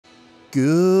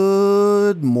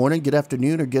Good morning, good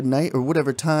afternoon, or good night, or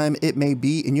whatever time it may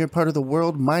be in your part of the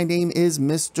world. My name is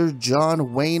Mr.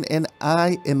 John Wayne, and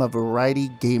I am a variety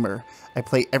gamer. I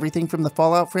play everything from the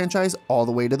Fallout franchise all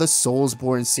the way to the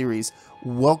Soulsborne series.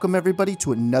 Welcome everybody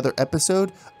to another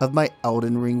episode of my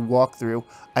Elden Ring walkthrough.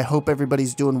 I hope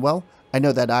everybody's doing well. I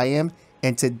know that I am,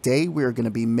 and today we're going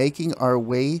to be making our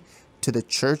way to the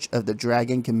Church of the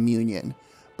Dragon Communion.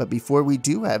 But before we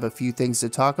do, I have a few things to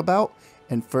talk about.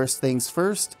 And first things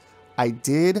first, I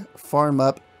did farm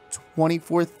up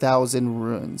 24,000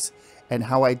 runes. And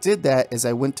how I did that is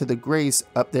I went to the Grace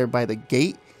up there by the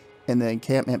gate and the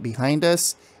encampment behind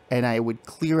us. And I would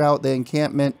clear out the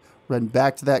encampment, run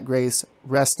back to that Grace,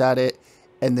 rest at it,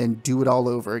 and then do it all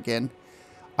over again.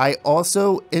 I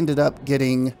also ended up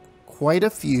getting quite a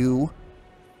few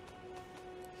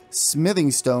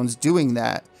smithing stones doing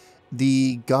that.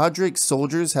 The Godric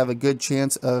soldiers have a good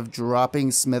chance of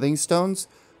dropping smithing stones,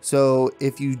 so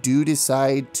if you do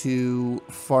decide to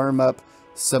farm up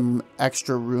some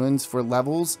extra runes for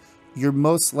levels, you're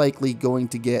most likely going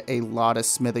to get a lot of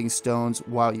smithing stones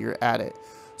while you're at it.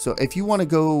 So if you want to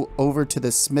go over to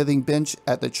the smithing bench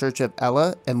at the Church of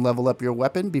Elleh and level up your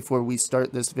weapon before we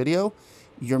start this video,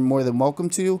 you're more than welcome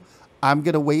to. I'm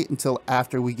going to wait until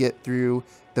after we get through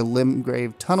the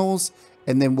Limgrave Tunnels,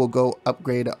 and then we'll go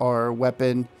upgrade our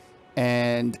weapon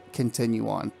and continue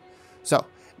on. So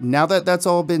now that that's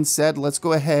all been said, let's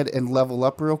go ahead and level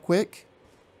up real quick.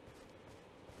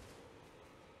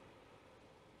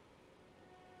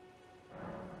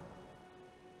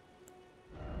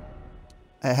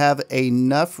 I have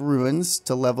enough runes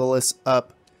to level us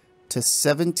up to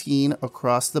 17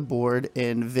 across the board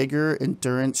in vigor,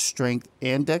 endurance, strength,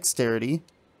 and dexterity.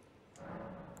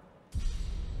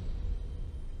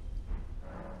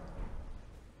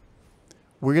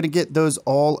 We're going to get those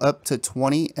all up to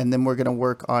 20, and then we're going to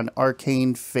work on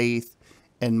Arcane, Faith,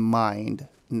 and Mind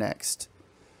next.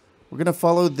 We're going to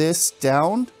follow this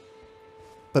down,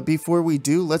 but before we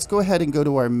do, let's go ahead and go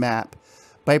to our map.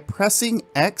 By pressing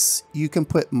X, you can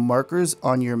put markers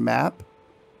on your map.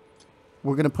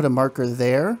 We're going to put a marker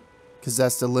there, because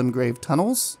that's the Limgrave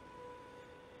Tunnels.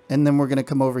 And then we're going to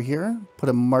come over here, put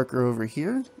a marker over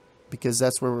here, because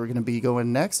that's where we're going to be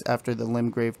going next after the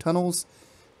Limgrave Tunnels.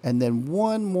 And then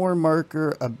one more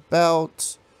marker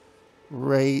about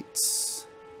right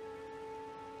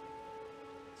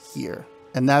here.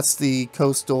 And that's the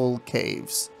coastal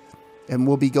caves. And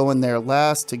we'll be going there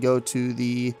last to go to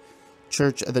the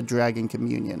Church of the Dragon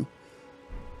Communion.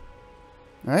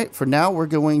 All right, for now, we're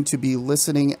going to be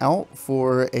listening out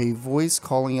for a voice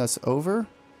calling us over.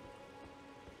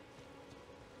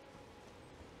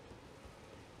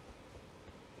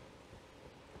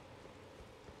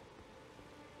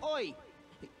 Oi!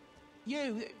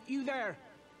 You there.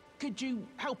 Could you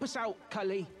help us out,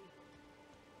 Cully?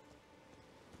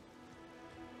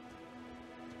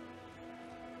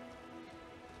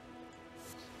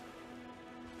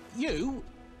 You?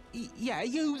 Yeah,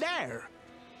 you there.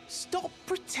 Stop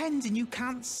pretending you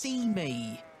can't see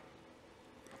me.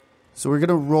 So we're going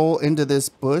to roll into this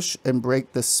bush and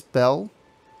break the spell.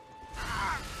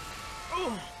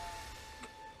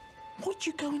 What'd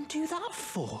you go and do that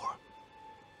for?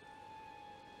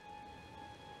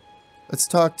 Let's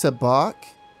talk to Bach.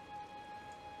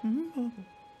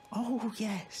 Oh,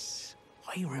 yes.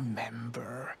 I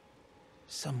remember.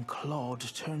 Some clod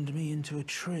turned me into a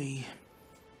tree.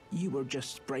 You were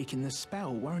just breaking the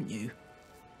spell, weren't you?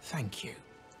 Thank you.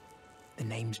 The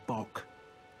name's Bach.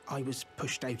 I was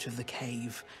pushed out of the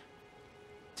cave.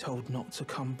 Told not to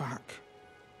come back.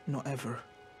 Not ever.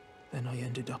 Then I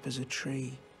ended up as a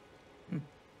tree.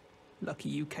 Lucky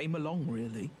you came along,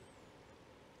 really.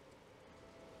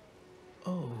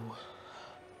 Oh,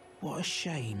 what a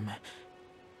shame.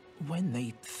 When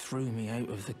they threw me out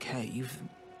of the cave,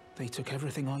 they took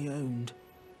everything I owned.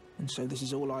 And so this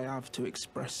is all I have to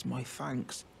express my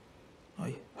thanks.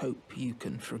 I hope you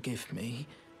can forgive me.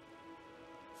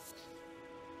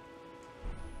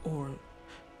 Or,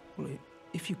 well,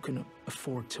 if you can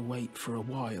afford to wait for a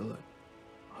while,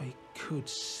 I could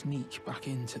sneak back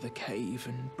into the cave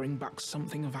and bring back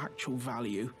something of actual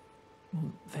value.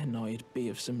 Well, then I'd be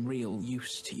of some real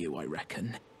use to you, I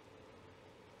reckon.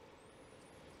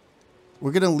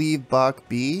 We're going to leave Bach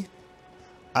be.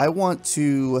 I want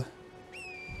to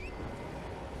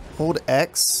hold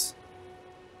X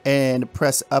and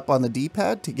press up on the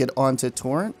D-pad to get onto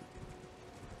Torrent.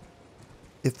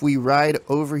 If we ride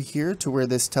over here to where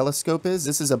this telescope is,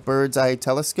 this is a bird's eye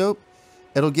telescope.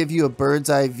 It'll give you a bird's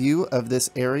eye view of this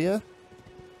area.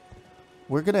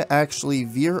 We're going to actually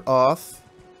veer off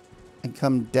and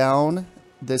come down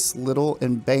this little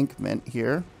embankment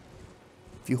here.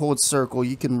 If you hold circle,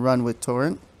 you can run with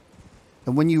torrent.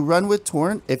 And when you run with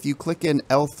torrent, if you click in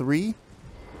L3,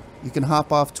 you can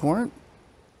hop off torrent.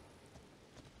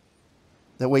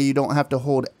 That way you don't have to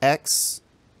hold X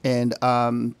and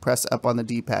press up on the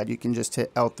D-pad. You can just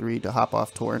hit L3 to hop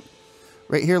off torrent.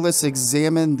 Right here, let's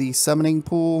examine the summoning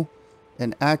pool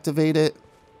and activate it.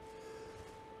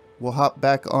 We'll hop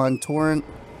back on torrent.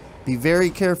 Be very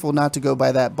careful not to go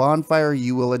by that bonfire.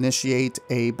 You will initiate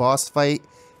a boss fight,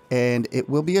 and it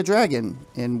will be a dragon,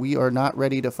 and we are not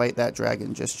ready to fight that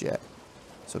dragon just yet.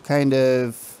 So kind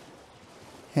of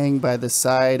hang by the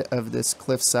side of this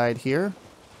cliffside here.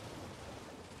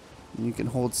 And you can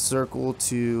hold circle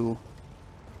to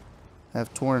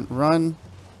have torrent run.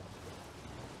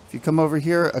 If you come over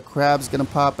here, a crab's gonna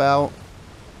pop out.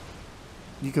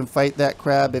 You can fight that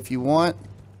crab if you want.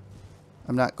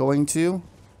 I'm not going to.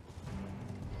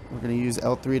 We're gonna use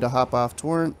L3 to hop off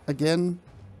torrent again.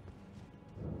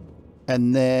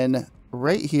 And then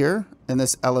right here in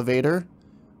this elevator,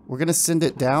 we're gonna send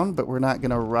it down, but we're not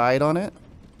gonna ride on it.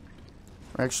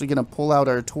 We're actually gonna pull out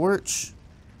our torch.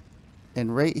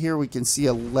 And right here we can see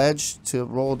a ledge to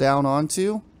roll down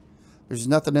onto. There's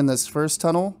nothing in this first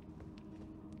tunnel,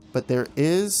 but there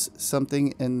is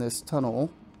something in this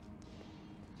tunnel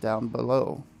down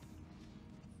below.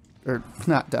 Or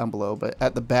not down below, but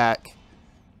at the back.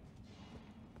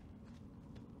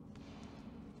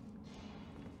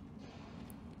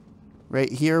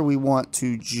 Right here we want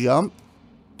to jump.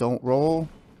 Don't roll.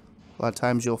 A lot of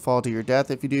times you'll fall to your death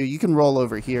if you do. You can roll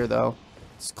over here though.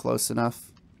 It's close enough.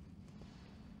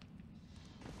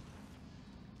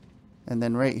 And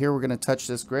then right here we're going to touch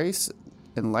this grace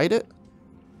and light it.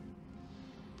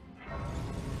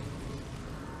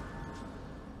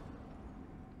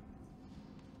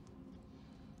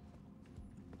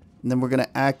 And then we're going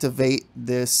to activate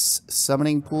this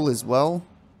summoning pool as well.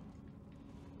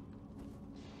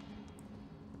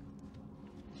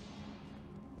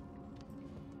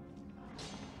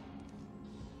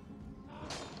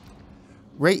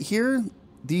 Right here,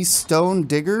 these stone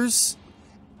diggers,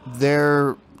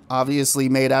 they're obviously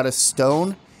made out of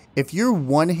stone. If you're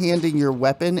one-handing your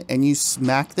weapon and you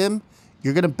smack them,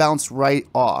 you're going to bounce right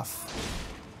off.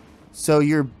 So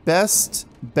your best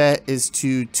bet is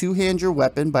to two-hand your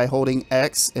weapon by holding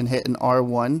X and hitting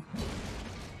R1.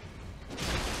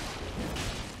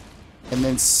 And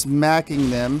then smacking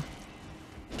them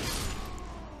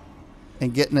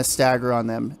and getting a stagger on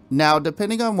them. Now,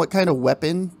 depending on what kind of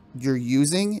weapon you're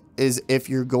using is if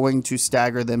you're going to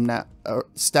stagger them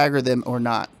or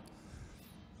not.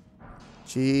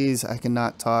 Jeez, I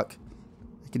cannot talk.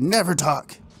 I can never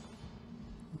talk.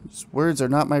 These words are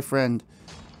not my friend.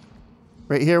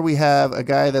 Right here we have a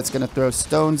guy that's going to throw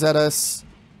stones at us,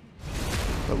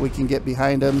 but we can get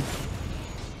behind him.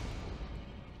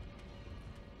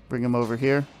 Bring him over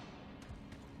here.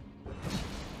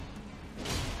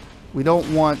 We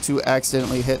don't want to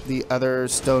accidentally hit the other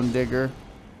stone digger.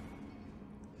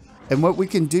 And what we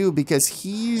can do, because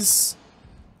he's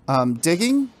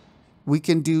digging, we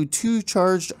can do 2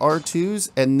 charged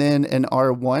R2s and then an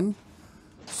R1.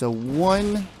 So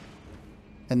 1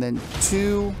 and then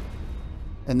 2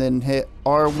 and then hit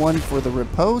R1 for the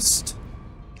riposte.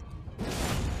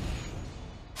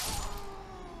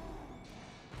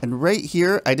 And right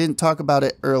here, I didn't talk about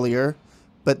it earlier,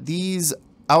 but these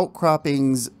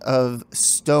outcroppings of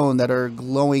stone that are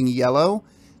glowing yellow,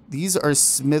 these are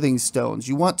smithing stones.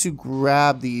 You want to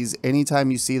grab these anytime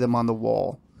you see them on the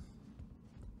wall.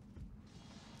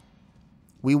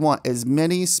 We want as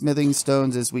many smithing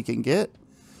stones as we can get.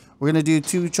 We're going to do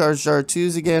 2 charged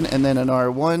R2s again and then an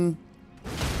R1.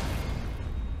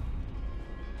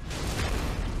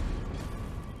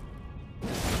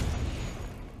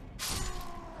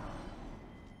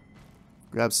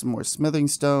 Grab some more smithing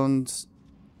stones.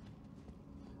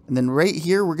 And then right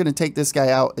here, we're going to take this guy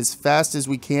out as fast as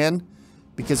we can,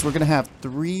 because we're going to have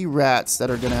 3 rats that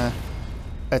are going to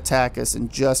attack us in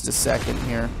just a second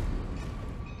here.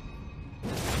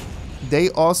 They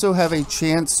also have a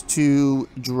chance to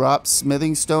drop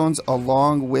smithing stones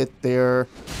along with their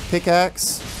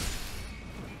pickaxe.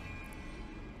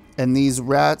 And these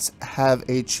rats have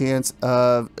a chance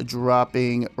of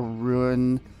dropping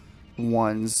rune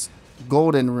ones.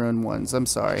 Golden rune ones, I'm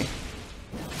sorry.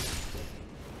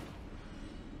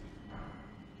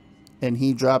 And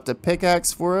he dropped a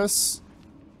pickaxe for us.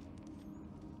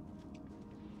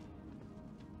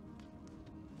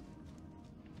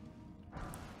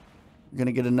 We're going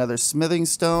to get another smithing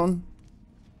stone.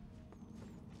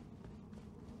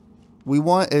 We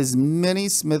want as many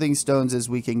smithing stones as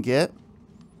we can get.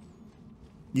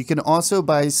 You can also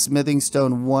buy smithing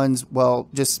stone ones, well,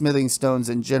 just smithing stones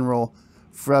in general,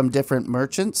 from different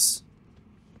merchants.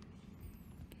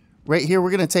 Right here,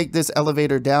 we're going to take this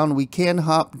elevator down. We can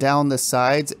hop down the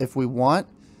sides if we want,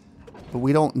 but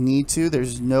we don't need to.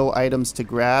 There's no items to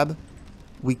grab.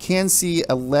 We can see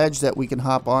a ledge that we can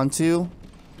hop onto,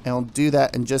 and I'll do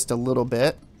that in just a little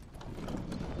bit.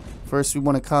 First, we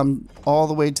want to come all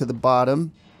the way to the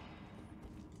bottom.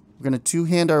 We're going to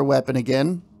two-hand our weapon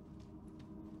again.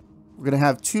 We're going to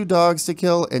have 2 dogs to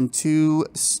kill and 2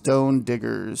 stone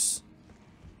diggers.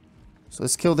 So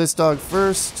let's kill this dog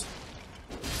first.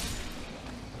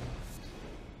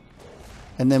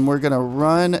 And then we're going to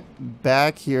run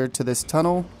back here to this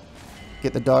tunnel.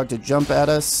 Get the dog to jump at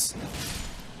us.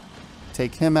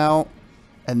 Take him out.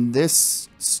 And this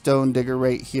stone digger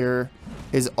right here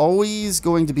is always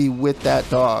going to be with that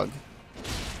dog.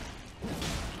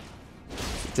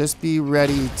 So just be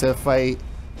ready to fight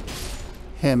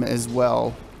him as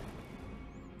well.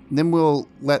 And then we'll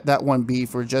let that one be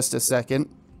for just a second.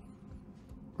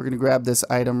 We're going to grab this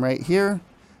item right here.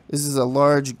 This is a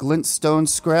large Glintstone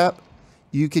Scrap.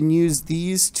 You can use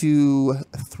these to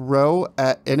throw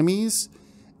at enemies,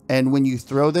 and when you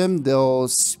throw them, they'll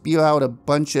spew out a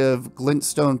bunch of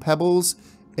glintstone pebbles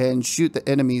and shoot the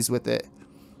enemies with it.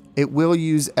 It will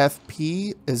use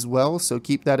FP as well, so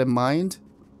keep that in mind.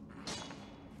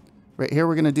 Right here,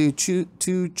 we're going to do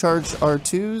two charged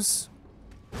R2s.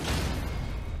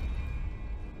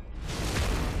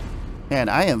 Man,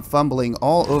 I am fumbling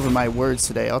all over my words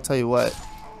today, I'll tell you what.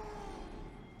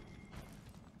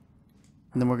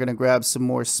 And then we're going to grab some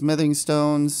more smithing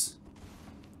stones.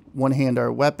 One-hand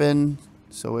our weapon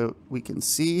so we can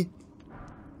see.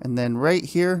 And then right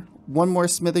here, one more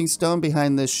smithing stone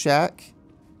behind this shack.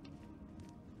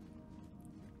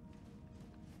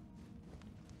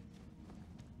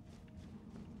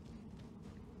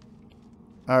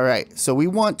 Alright, so we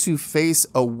want to face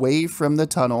away from the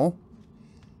tunnel.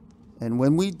 And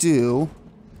when we do,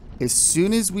 as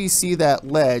soon as we see that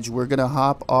ledge, we're going to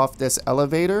hop off this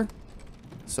elevator.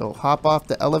 So hop off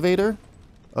the elevator.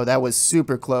 Oh, that was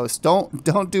super close.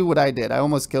 Don't do what I did. I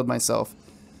almost killed myself.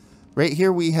 Right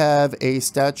here we have a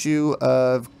statue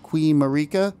of Queen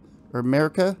Marika, or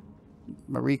Marika.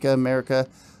 Marika.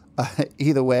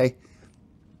 Either way.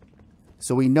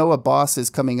 So we know a boss is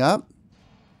coming up.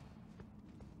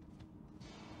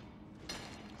 I'm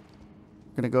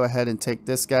going to go ahead and take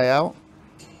this guy out.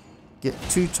 Get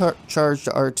 2 charged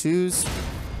R2s.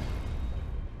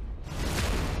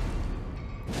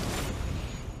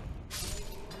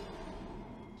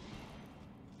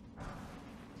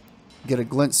 Get a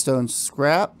Glintstone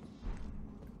Scrap.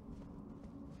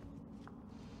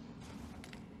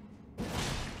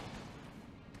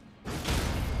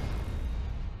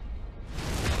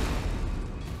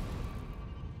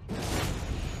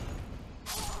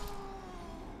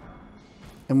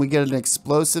 And we get an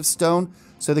explosive stone.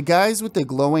 So the guys with the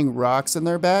glowing rocks in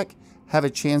their back have a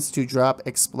chance to drop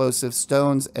explosive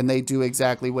stones, and they do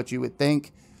exactly what you would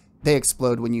think. They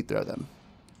explode when you throw them.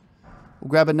 We'll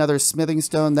grab another smithing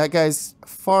stone. That guy's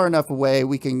far enough away.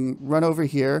 We can run over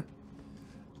here.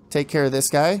 Take care of this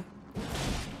guy.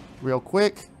 Real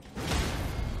quick.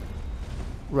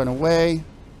 Run away.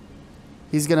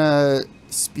 He's going to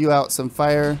spew out some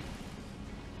fire.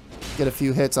 Get a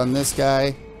few hits on this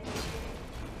guy.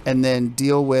 And then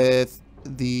deal with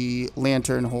the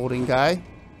lantern holding guy.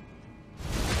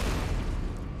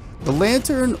 The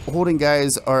lantern holding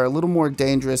guys are a little more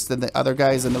dangerous than the other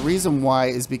guys, and the reason why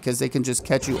is because they can just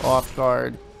catch you off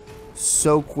guard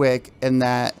so quick, and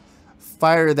that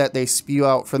fire that they spew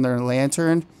out from their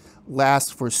lantern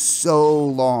lasts for so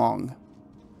long.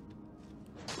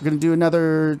 We're going to do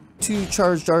another 2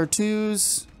 charged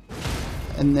R2s,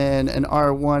 and then an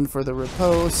R1 for the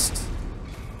riposte.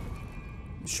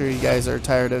 I'm sure you guys are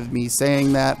tired of me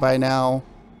saying that by now.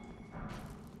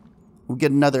 We'll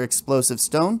get another explosive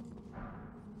stone.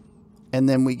 And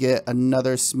then we get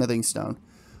another smithing stone.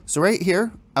 So right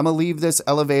here, I'm going to leave this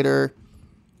elevator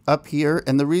up here.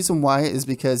 And the reason why is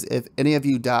because if any of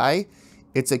you die,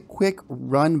 it's a quick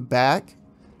run back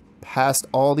past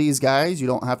all these guys. You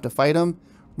don't have to fight them.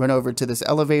 Run over to this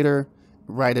elevator,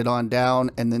 ride it on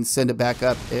down, and then send it back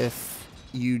up if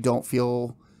you don't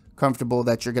feel comfortable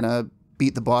that you're going to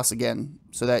beat the boss again.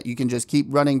 So that you can just keep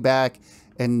running back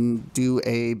and do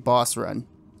a boss run.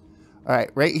 All right,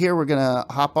 right here we're gonna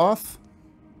hop off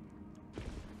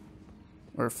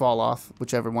or fall off,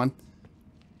 whichever one.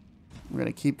 We're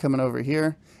gonna keep coming over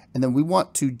here, and then we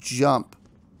want to jump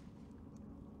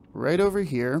right over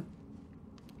here.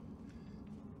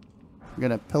 We're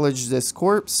gonna pillage this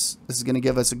corpse. This is gonna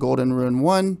give us a golden rune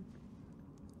 1,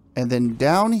 and then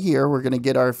down here we're gonna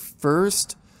get our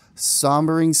first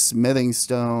sombering smithing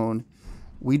stone.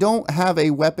 We don't have a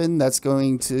weapon that's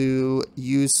going to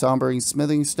use sombering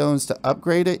smithing stones to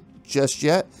upgrade it just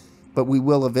yet, but we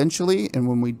will eventually, and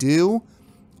when we do,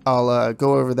 I'll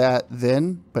go over that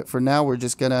then. But for now, we're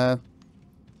just gonna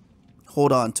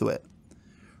hold on to it.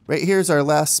 Right here's our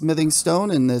last smithing stone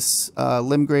in this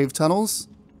Limgrave Tunnels,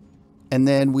 and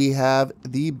then we have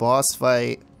the boss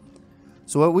fight.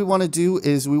 So what we want to do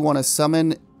is we want to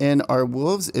summon in our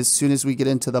wolves as soon as we get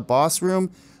into the boss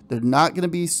room. They're not going to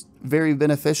be very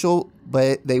beneficial,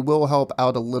 but they will help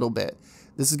out a little bit.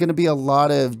 This is going to be a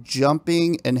lot of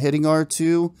jumping and hitting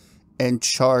R2 and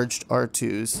charged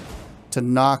R2s to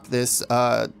knock this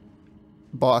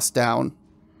boss down.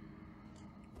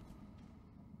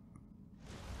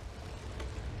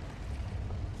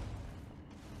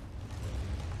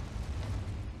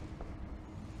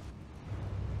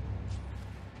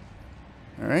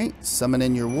 Alright, summon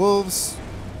in your wolves.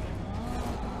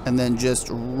 And then just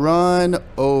run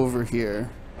over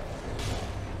here.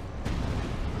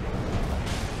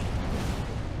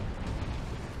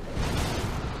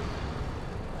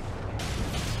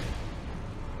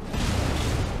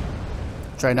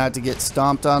 Try not to get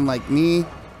stomped on like me.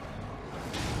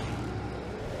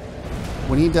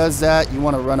 When he does that, you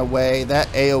want to run away. That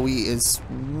AoE is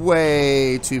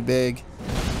way too big.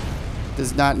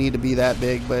 Does not need to be that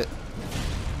big, but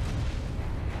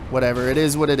whatever. It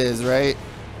is what it is, right?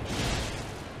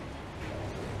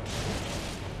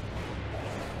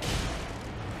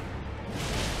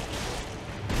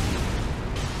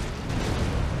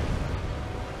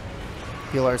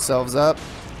 Heal ourselves up.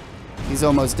 He's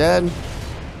almost dead.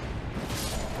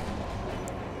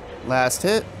 Last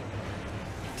hit.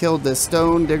 Killed the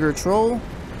Stonedigger Troll.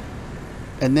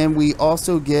 And then we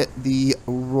also get the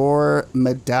Roar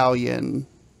Medallion.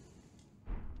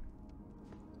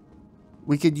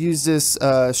 We could use this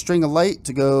string of light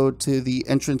to go to the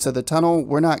entrance of the tunnel.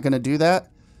 We're not going to do that.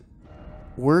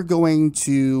 We're going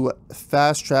to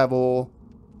fast travel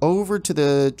over to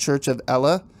the Church of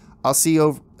Elleh. I'll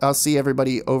see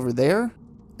everybody over there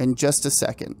in just a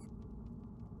second.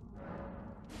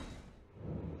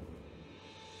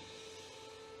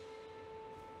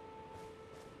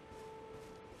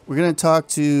 We're going to talk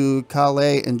to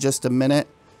Elleh in just a minute,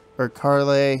 or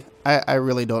Elleh. I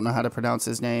really don't know how to pronounce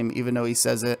his name, even though he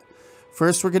says it.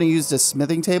 First, we're going to use the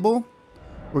smithing table.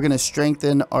 We're going to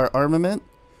strengthen our armament.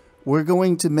 We're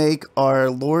going to make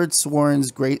our Lord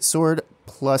Sworn's Greatsword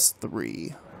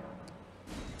 +3.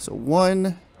 So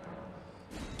 1,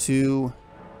 2,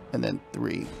 and then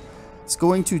 3. It's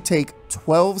going to take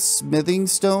 12 smithing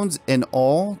stones in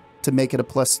all to make it a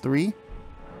 +3.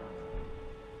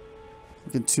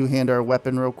 We can two-hand our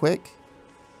weapon real quick.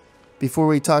 Before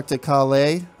we talk to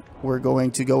Elleh, we're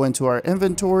going to go into our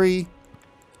inventory,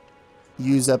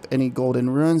 use up any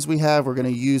golden runes we have. We're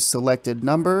going to use selected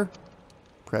number,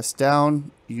 press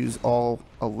down, use all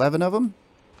 11 of them.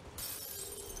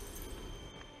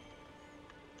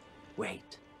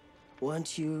 Wait,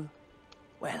 weren't you...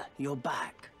 Well, you're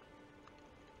back.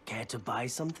 Care to buy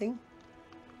something?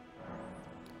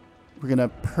 We're going to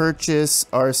purchase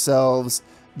ourselves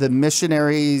the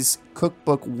Missionaries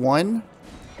Cookbook 1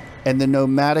 and the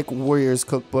Nomadic Warriors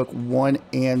Cookbook 1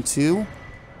 and 2,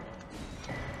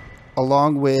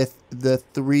 along with the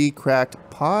 3 cracked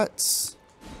pots.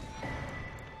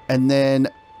 And then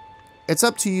it's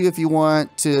up to you if you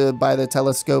want to buy the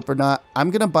telescope or not. I'm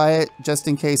going to buy it just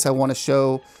in case I want to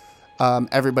show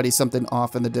everybody something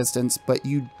off in the distance, but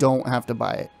you don't have to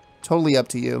buy it. Totally up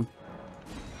to you.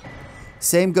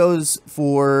 Same goes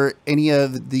for any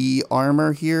of the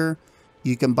armor here.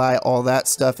 You can buy all that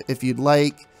stuff if you'd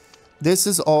like. This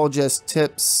is all just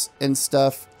tips and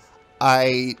stuff.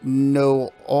 I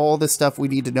know all the stuff we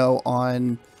need to know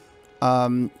on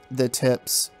the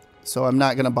tips, so I'm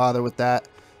not going to bother with that.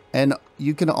 And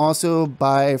you can also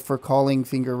buy for calling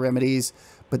finger remedies,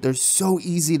 but they're so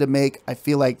easy to make. I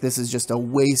feel like this is just a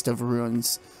waste of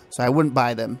runes, so I wouldn't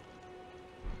buy them.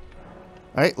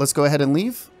 All right, let's go ahead and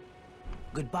leave.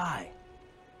 Goodbye.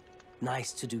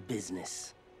 Nice to do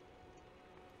business.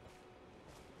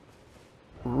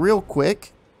 Real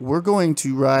quick, we're going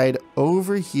to ride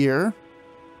over here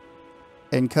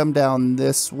and come down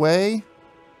this way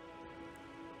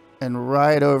and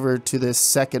ride over to this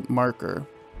second marker.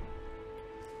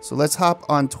 So let's hop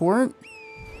on Torrent.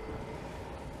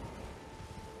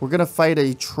 We're going to fight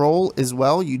a troll as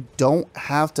well. You don't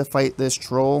have to fight this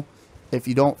troll if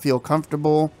you don't feel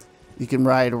comfortable. You can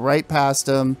ride right past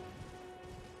him,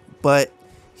 but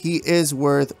he is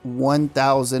worth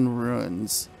 1,000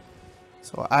 runes.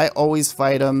 So I always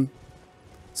fight him.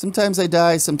 Sometimes I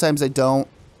die, sometimes I don't.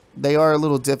 They are a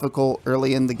little difficult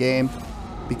early in the game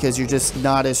because you're just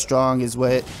not as strong as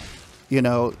what you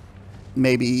know,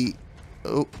 maybe...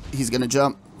 Oh, he's gonna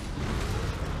jump.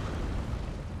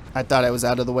 I thought I was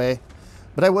out of the way,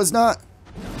 but I was not.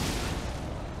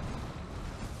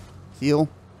 Heal.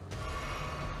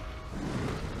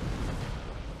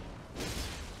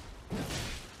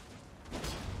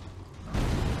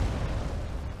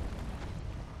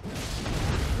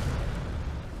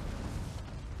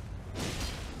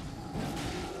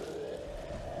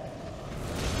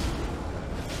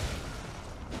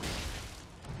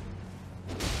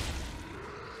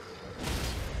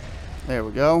 There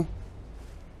we go.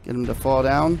 Get him to fall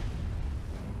down.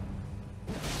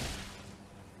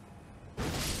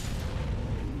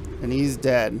 And he's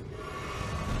dead.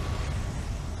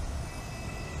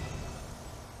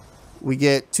 We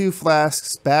get 2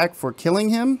 flasks back for killing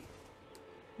him.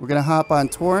 We're going to hop on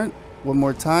Torrent one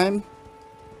more time.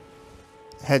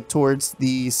 Head towards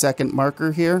the second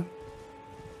marker here.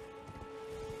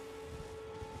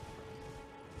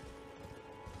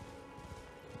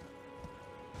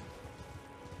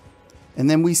 And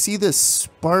then we see this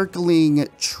sparkling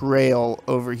trail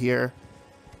over here.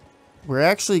 We're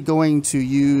actually going to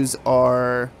use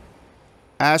our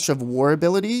Ash of War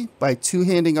ability by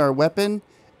two-handing our weapon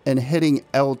and hitting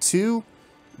L2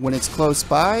 when it's close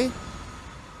by.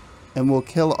 And we'll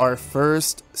kill our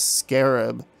first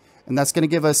scarab. And that's going to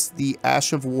give us the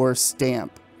Ash of War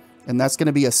stamp. And that's going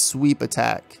to be a sweep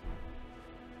attack.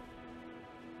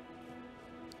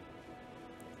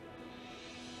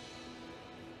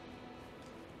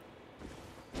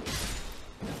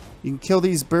 You can kill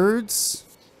these birds.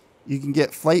 You can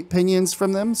get flight pinions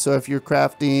from them. So if you're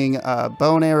crafting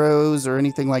bone arrows or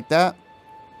anything like that,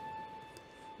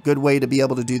 good way to be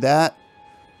able to do that.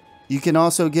 You can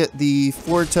also get the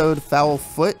 4-toed foul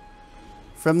foot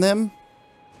from them,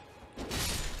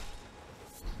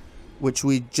 which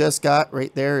we just got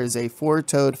right there is a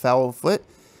 4-toed foul foot.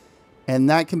 And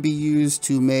that can be used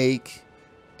to make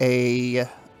a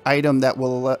item that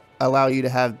will allow you to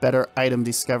have better item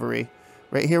discovery.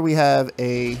 Right here we have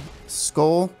a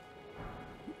skull.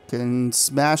 Can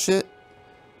smash it.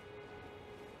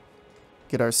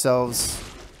 Get ourselves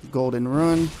golden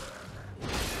rune.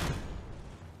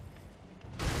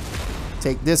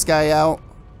 Take this guy out.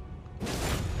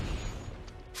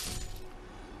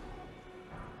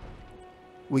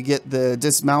 We get the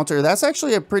dismounter. That's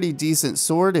actually a pretty decent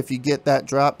sword. If you get that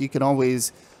drop, you can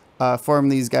always farm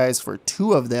these guys for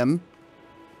 2 of them.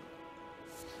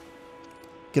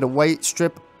 Get a white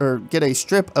strip, or get a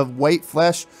strip of white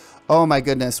flesh. Oh my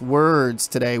goodness, words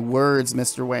today. Words,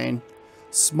 Mr. Wayne.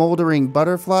 Smoldering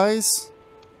butterflies.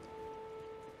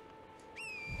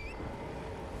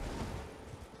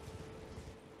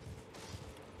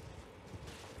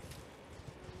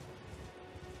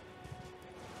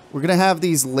 We're going to have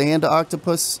these land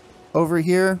octopus over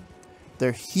here.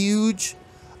 They're huge.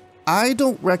 I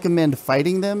don't recommend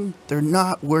fighting them. They're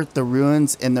not worth the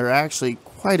ruins, and they're actually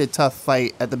quite a tough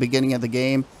fight at the beginning of the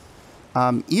game.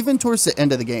 Even towards the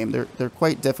end of the game, they're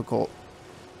quite difficult.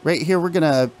 Right here, we're going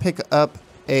to pick up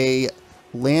a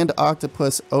land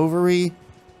octopus ovary.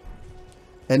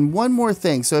 And one more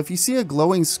thing. So if you see a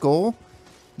glowing skull,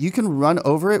 you can run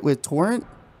over it with Torrent,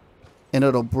 and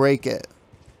it'll break it.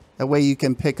 That way you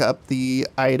can pick up the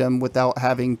item without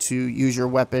having to use your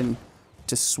weapon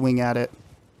to swing at it.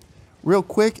 Real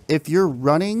quick, if you're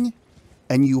running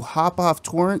and you hop off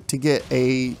Torrent to get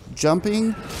a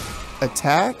jumping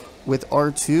attack with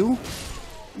R2,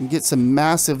 and get some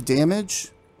massive damage.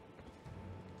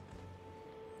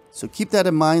 So keep that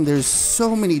in mind. There's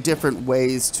so many different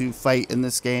ways to fight in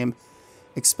this game,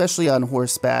 especially on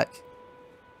horseback.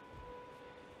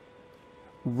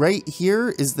 Right here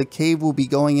is the cave we'll be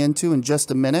going into in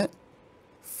just a minute.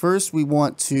 First, we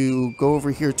want to go over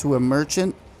here to a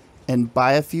merchant and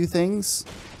buy a few things.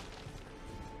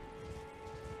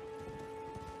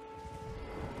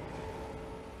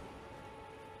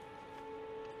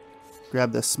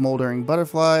 Grab the smoldering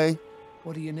butterfly.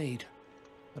 What do you need?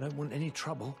 I don't want any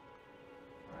trouble.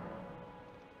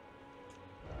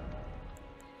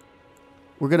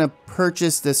 We're going to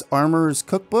purchase this Armorer's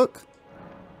Cookbook.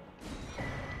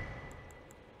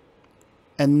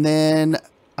 And then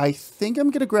I think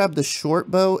I'm going to grab the short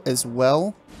bow as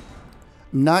well.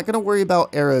 I'm not going to worry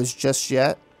about arrows just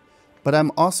yet, but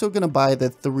I'm also going to buy the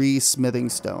 3 smithing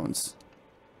stones.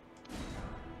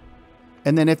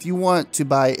 And then if you want to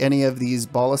buy any of these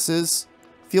boluses,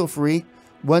 feel free.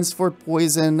 One's for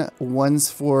poison, one's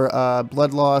for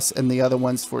blood loss, and the other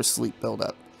one's for sleep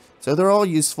buildup. So they're all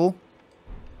useful.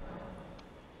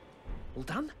 All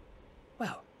done?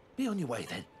 Well, be on your way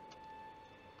then.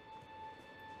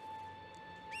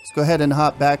 Let's go ahead and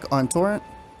hop back on Torrent.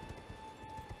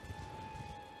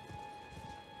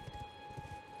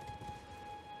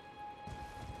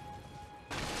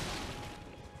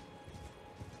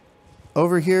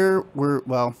 Over here,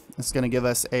 well, it's going to give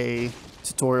us a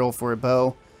tutorial for a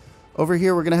bow. Over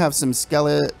here, we're going to have some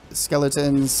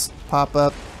skeletons pop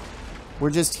up. We're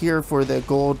just here for the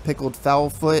gold pickled fowl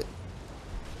foot.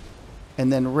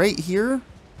 And then right here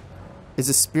is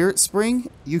a spirit spring.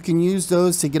 You can use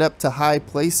those to get up to high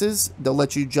places. They'll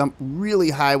let you jump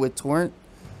really high with torrent.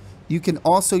 You can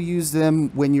also use them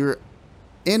when you're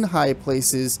in high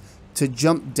places to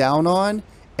jump down on,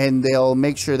 and they'll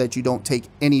make sure that you don't take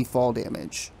any fall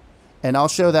damage. And I'll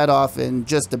show that off in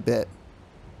just a bit.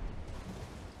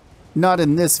 Not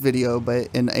in this video, but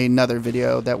in another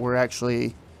video that we're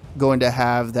actually going to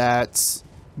have that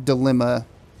dilemma.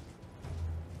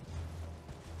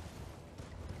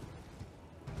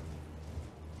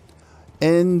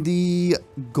 And the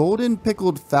golden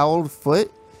pickled fowl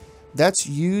foot, that's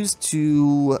used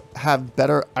to have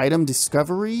better item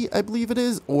discovery, I believe it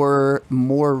is, or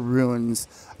more runes.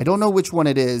 I don't know which one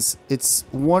it is. It's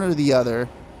one or the other.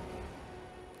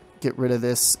 Get rid of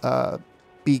this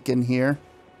beacon here.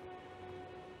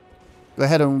 Go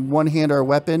ahead and one-hand our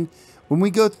weapon. When we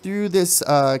go through this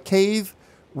cave,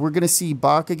 we're going to see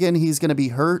Bach again. He's going to be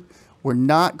hurt. We're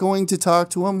not going to talk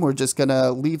to him. We're just going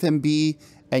to leave him be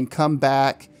and come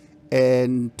back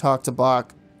and talk to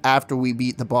Bach after we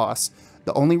beat the boss.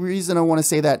 The only reason I want to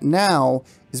say that now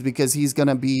is because he's going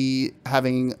to be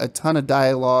having a ton of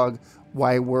dialogue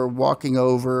while we're walking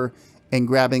over and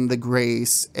grabbing the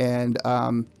grace and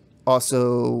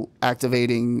also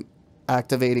activating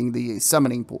the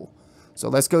summoning pool. So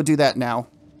let's go do that now.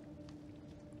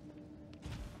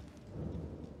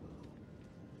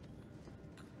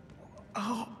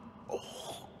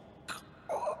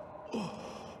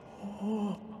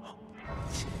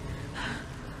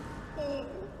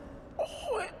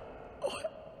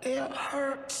 It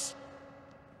hurts.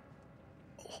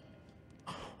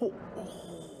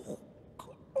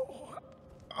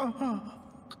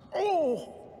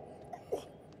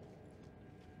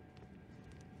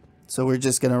 So we're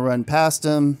just going to run past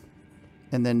him.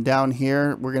 And then down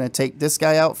here, we're going to take this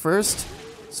guy out first,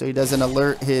 so he doesn't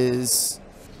alert his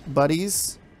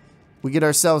buddies. We get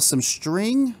ourselves some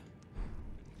string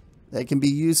that can be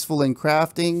useful in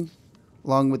crafting,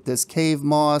 along with this cave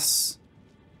moss.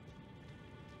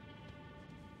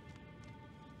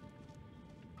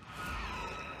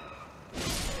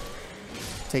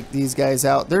 Take these guys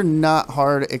out. They're not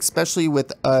hard, especially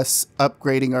with us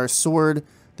upgrading our sword.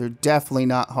 They're definitely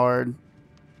not hard.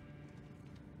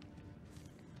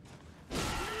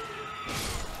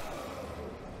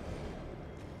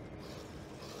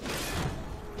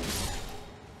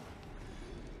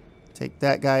 Take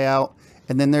that guy out.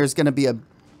 And then there's going to be a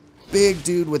big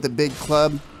dude with a big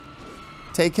club.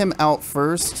 Take him out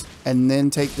first, and then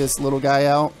take this little guy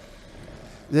out.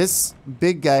 This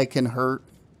big guy can hurt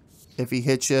if he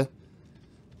hits you.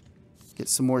 Get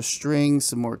some more string,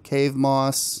 some more cave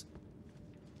moss.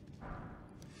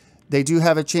 They do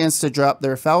have a chance to drop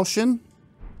their falchion.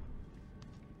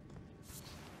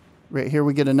 Right here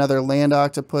we get another land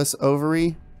octopus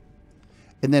ovary.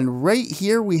 And then right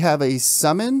here we have a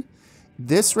summon.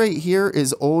 This right here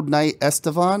is Old Knight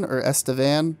Estevan, or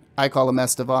Estevan. I call him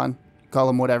Estevan. Call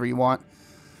him whatever you want.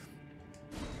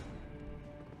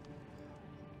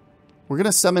 We're going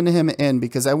to summon him in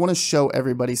because I want to show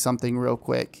everybody something real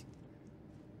quick.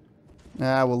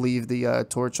 I will leave the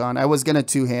torch on. I was going to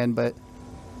two-hand, but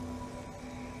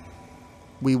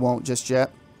we won't just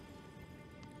yet.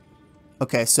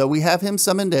 Okay, so we have him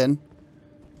summoned in.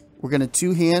 We're going to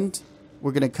two-hand.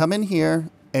 We're going to come in here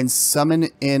and summon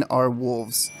in our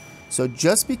wolves. So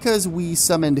just because we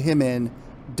summoned him in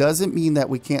doesn't mean that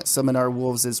we can't summon our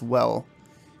wolves as well.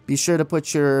 Be sure to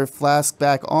put your flask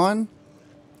back on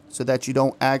so that you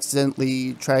don't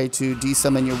accidentally try to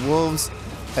desummon your wolves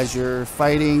as you're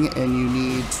fighting and you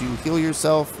need to heal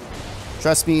yourself.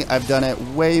 Trust me, I've done it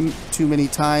way too many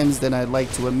times than I'd like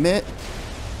to admit.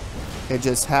 It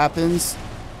just happens.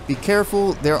 Be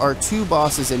careful, there are two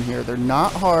bosses in here. They're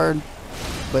not hard,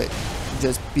 but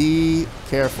just be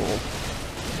careful,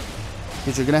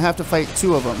 because you're going to have to fight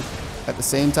two of them at the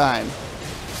same time.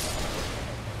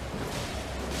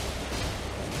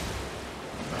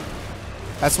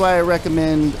 That's why I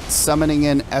recommend summoning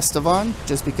in Estevan,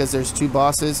 just because there's two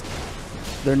bosses.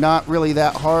 They're not really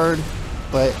that hard,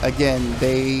 but again,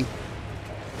 they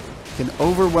can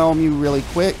overwhelm you really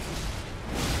quick.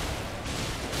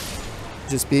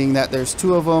 Just being that there's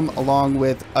two of them, along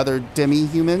with other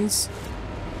demi-humans.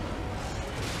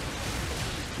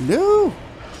 No!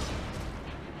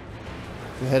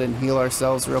 Go ahead and heal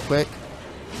ourselves real quick.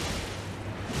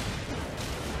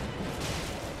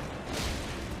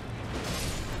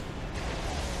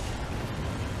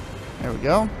 There we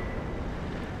go.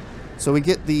 So we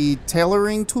get the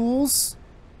tailoring tools,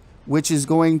 which is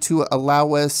going to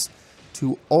allow us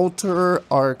to alter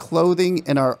our clothing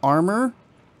and our armor.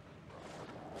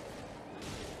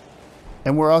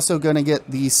 And we're also going to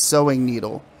get the sewing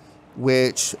needle,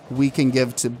 which we can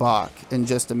give to Bach in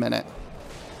just a minute.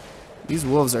 These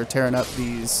wolves are tearing up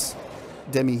these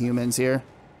demi-humans here.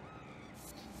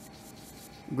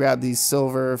 Grab these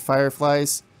silver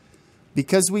fireflies.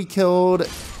 Because we killed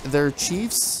their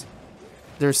chiefs,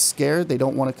 they're scared. They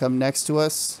don't want to come next to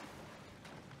us.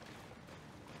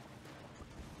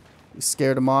 We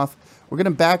scared them off. We're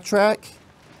going to backtrack.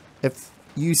 If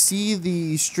you see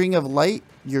the string of light,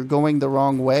 you're going the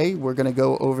wrong way. We're going to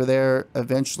go over there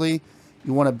eventually.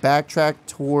 You want to backtrack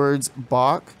towards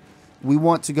Bach. We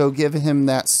want to go give him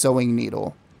that sewing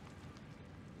needle.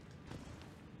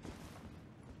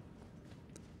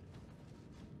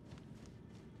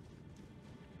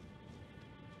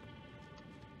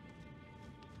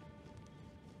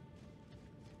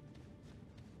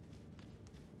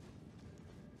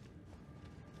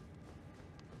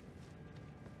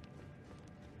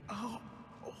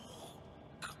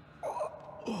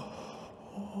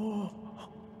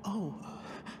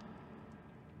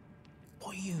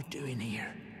 What are you doing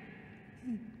here?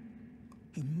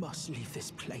 You must leave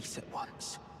this place at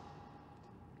once.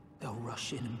 They'll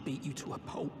rush in and beat you to a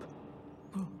pulp.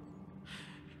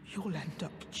 You'll end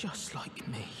up just like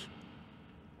me.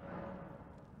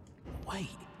 Wait.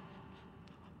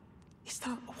 Is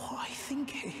that what I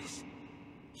think it is?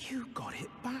 You got it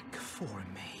back for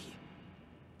me.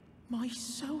 My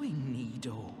sewing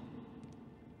needle.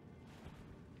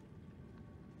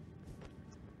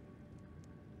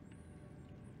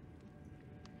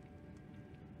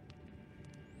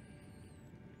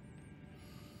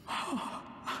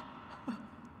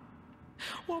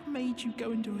 What made you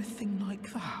go and do a thing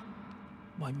like that?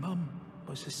 My mum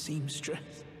was a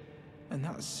seamstress, and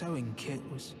that sewing kit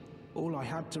was all I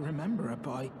had to remember her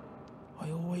by. I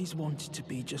always wanted to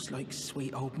be just like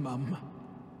sweet old mum.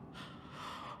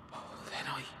 Then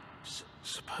I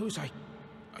suppose I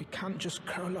can't just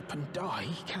curl up and die,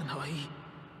 can I?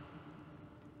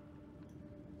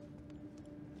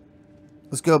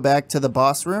 Let's go back to the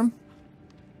boss room.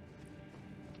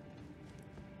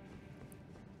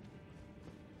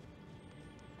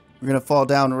 We're going to fall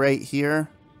down right here.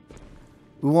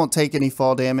 We won't take any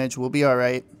fall damage. We'll be all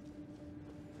right.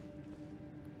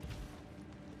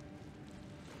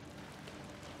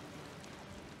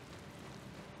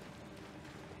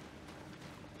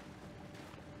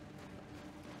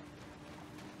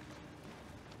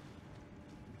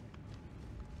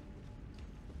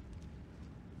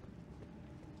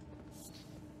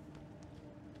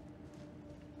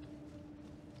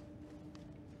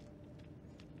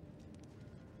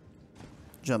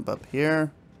 Jump up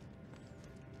here.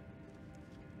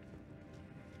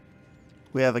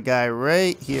 We have a guy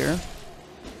right here.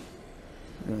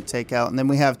 We're going to take out, and then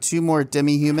we have 2 more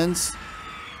demi-humans.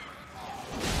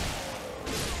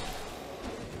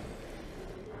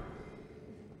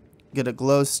 Get a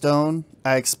glowstone.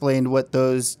 I explained what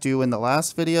those do in the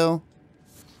last video.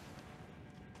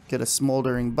 Get a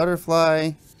smoldering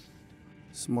butterfly.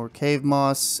 Some more cave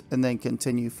moss, and then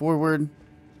continue forward.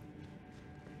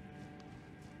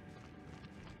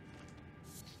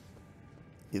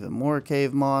 Even more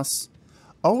cave moss.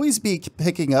 Always be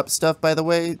picking up stuff, by the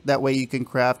way. That way you can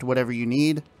craft whatever you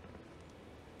need.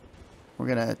 We're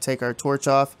going to take our torch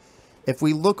off. If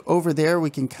we look over there, we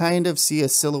can kind of see a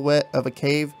silhouette of a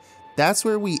cave. That's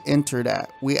where we entered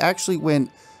at. We actually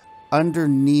went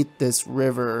underneath this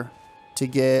river to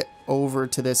get over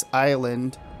to this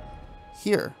island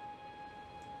here.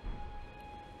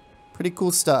 Pretty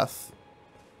cool stuff.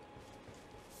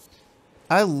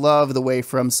 I love the way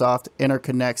FromSoft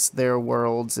interconnects their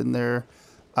worlds and their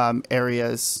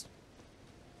areas.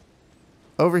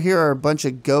 Over here are a bunch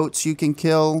of goats you can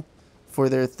kill for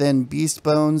their thin beast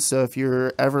bones. So if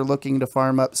you're ever looking to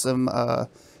farm up some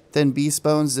thin beast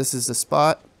bones, this is the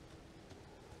spot.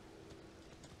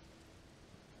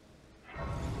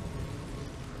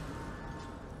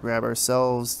 Grab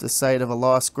ourselves the site of a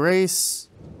lost grace.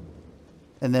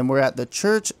 And then we're at the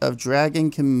Church of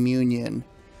Dragon Communion.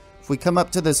 If we come up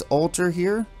to this altar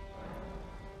here,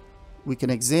 we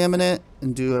can examine it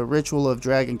and do a ritual of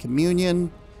dragon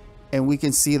communion, and we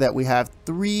can see that we have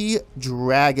 3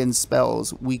 dragon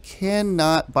spells. We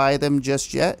cannot buy them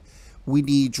just yet. We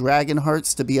need dragon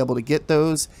hearts to be able to get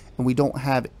those, and we don't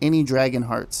have any dragon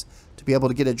hearts. To be able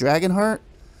to get a dragon heart,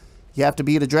 you have to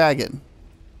beat a dragon.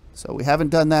 So we haven't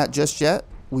done that just yet.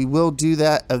 We will do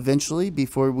that eventually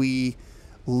before we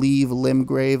leave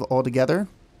Limgrave altogether.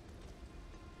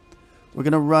 We're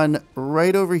going to run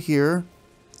right over here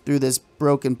through this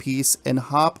broken piece and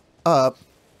hop up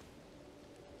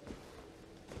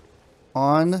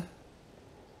on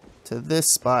to this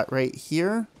spot right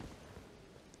here.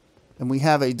 And we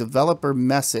have a developer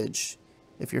message.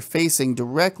 If you're facing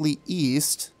directly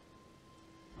east,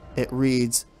 it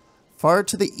reads, "Far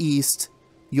to the east,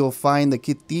 you'll find the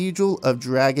Cathedral of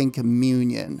Dragon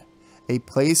Communion, a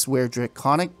place where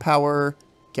draconic power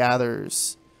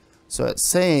gathers." So it's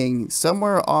saying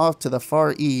somewhere off to the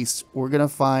far east, we're going to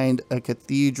find a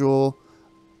Cathedral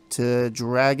to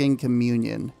Dragon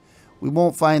Communion. We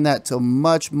won't find that till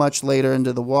much, much later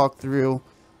into the walkthrough.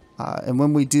 And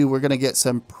when we do, we're going to get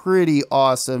some pretty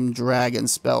awesome dragon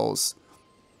spells.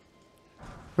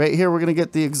 Right here, we're going to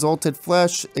get the Exalted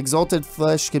Flesh. Exalted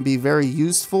Flesh can be very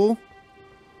useful.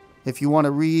 If you want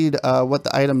to read what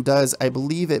the item does, I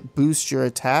believe it boosts your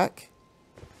attack.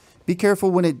 Be careful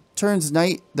when it turns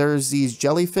night. There's these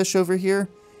jellyfish over here.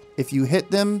 If you hit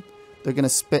them, they're going to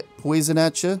spit poison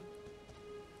at you.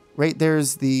 Right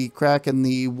there's the crack in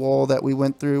the wall that we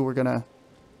went through. We're going to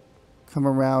come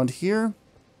around here.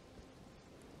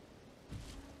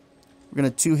 We're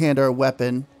going to two-hand our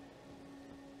weapon.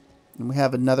 And we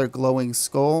have another glowing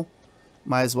skull.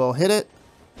 Might as well hit it.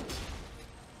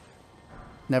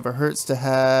 Never hurts to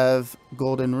have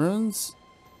golden runes.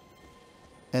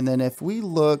 And then if we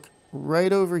look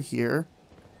right over here,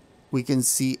 we can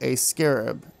see a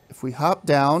scarab. If we hop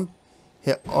down,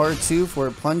 hit R2 for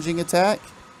a plunging attack,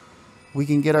 we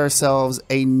can get ourselves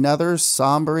another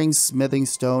Sombering Smithing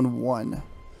Stone 1.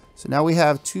 So now we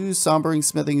have 2 Sombering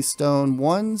Smithing Stone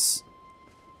 1s.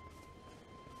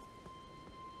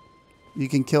 You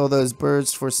can kill those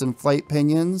birds for some flight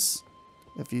pinions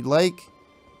if you'd like.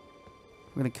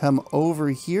 We're going to come over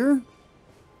here.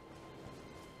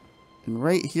 And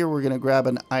right here we're going to grab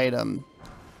an item.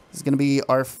 This is going to be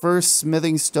our first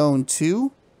Smithing Stone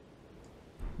 2.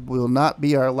 Will not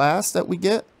be our last that we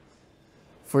get.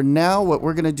 For now, what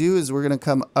we're going to do is we're going to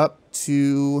come up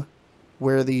to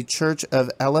where the Church of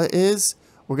Elleh is.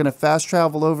 We're going to fast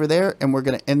travel over there and we're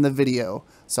going to end the video.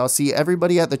 So I'll see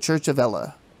everybody at the Church of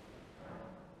Elleh.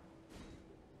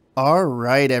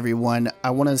 Alright everyone, I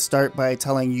want to start by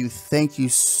telling you thank you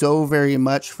so very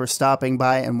much for stopping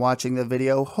by and watching the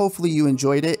video. Hopefully you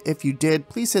enjoyed it. If you did,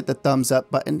 please hit the thumbs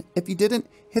up button. If you didn't,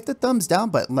 hit the thumbs down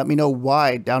button. Let me know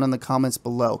why down in the comments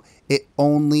below. It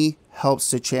only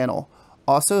helps the channel.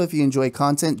 Also, if you enjoy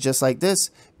content just like this,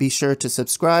 be sure to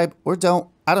subscribe or don't.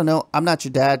 I don't know, I'm not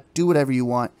your dad. Do whatever you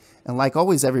want. And like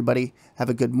always everybody, have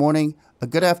a good morning, a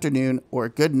good afternoon, or a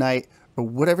good night, or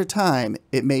whatever time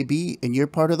it may be in your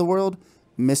part of the world.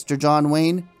 Mr. John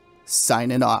Wayne,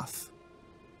 signing off.